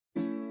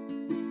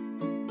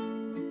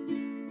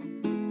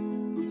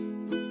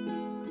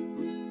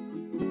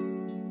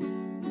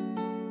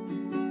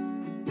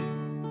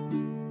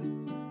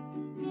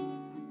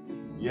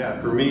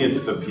Yeah, for me,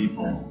 it's the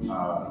people.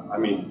 I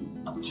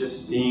mean,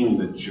 just seeing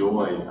the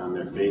joy on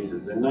their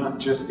faces, and not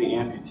just the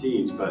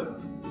amputees, but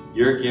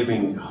you're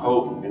giving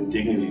hope and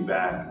dignity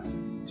back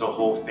to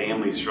whole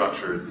family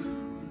structures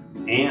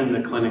and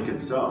the clinic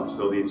itself.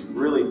 So these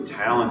really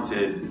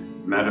talented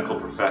medical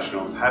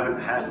professionals haven't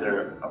had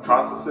a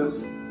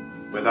prosthesis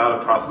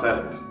without a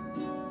prosthetic.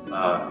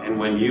 And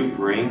when you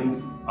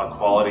bring a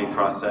quality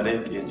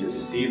prosthetic and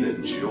just see the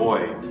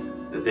joy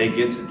that they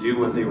get to do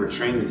what they were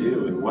trained to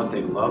do and what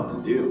they love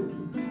to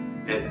do,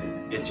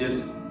 it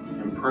just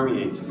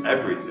permeates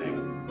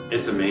everything.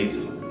 It's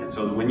amazing. And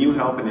so when you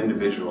help an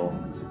individual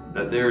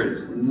that there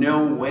is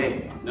no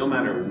way, no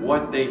matter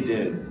what they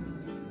did,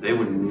 they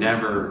would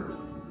never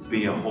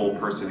be a whole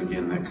person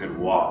again that could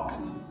walk.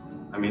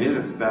 I mean, it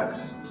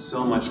affects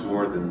so much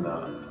more than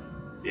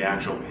the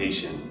actual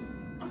patient.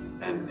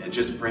 And it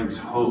just brings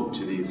hope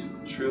to these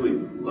truly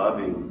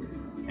loving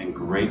and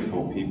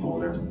grateful people.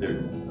 There's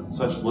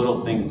such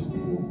little things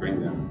will bring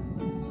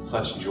them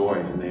such joy,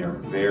 and they are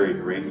very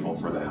grateful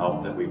for the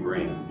help that we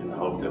bring and the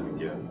hope that we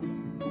give.